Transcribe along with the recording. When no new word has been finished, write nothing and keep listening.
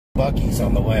Buc-ee's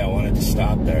on the way. I wanted to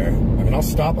stop there. I mean, I'll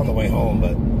stop on the way home,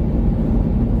 but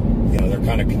you know, they're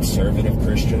kind of conservative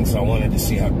Christians, so I wanted to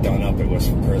see how done up it was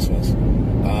for Christmas.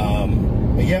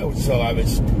 But yeah, so I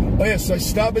was, oh yeah, so I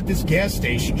stopped at this gas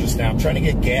station just now. I'm trying to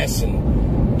get gas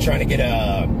and trying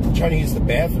to use the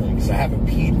bathroom because I haven't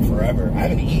peed in forever. I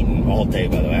haven't eaten all day,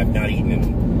 by the way. I have not eaten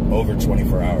in over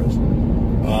 24 hours.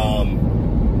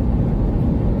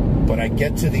 But I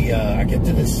get to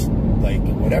this, like,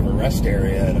 whatever, rest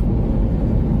area,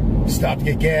 and I stop to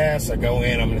get gas. I go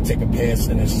in, I'm going to take a piss,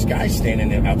 and there's this guy standing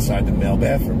there outside the male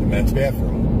bathroom, the men's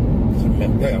bathroom.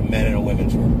 There's a men and a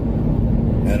women's room.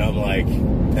 And I'm like,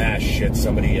 ah, shit,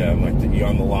 somebody, I'm like, you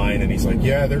on the line? And he's like,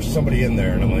 yeah, there's somebody in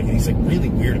there. And I'm like, and he's like really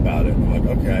weird about it. I'm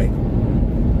like, okay.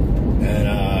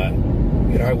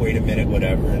 And, you know, I wait a minute,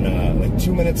 whatever. And, like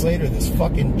 2 minutes later, this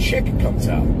fucking chick comes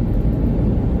out.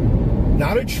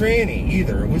 Not a tranny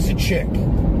either. It was a chick.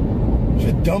 It was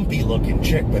a dumpy looking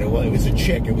chick, but it was a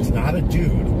chick. It was not a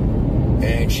dude.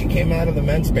 And she came out of the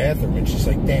men's bathroom and she's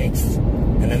like, thanks.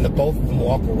 And then the both of them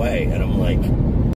walk away. And I'm like,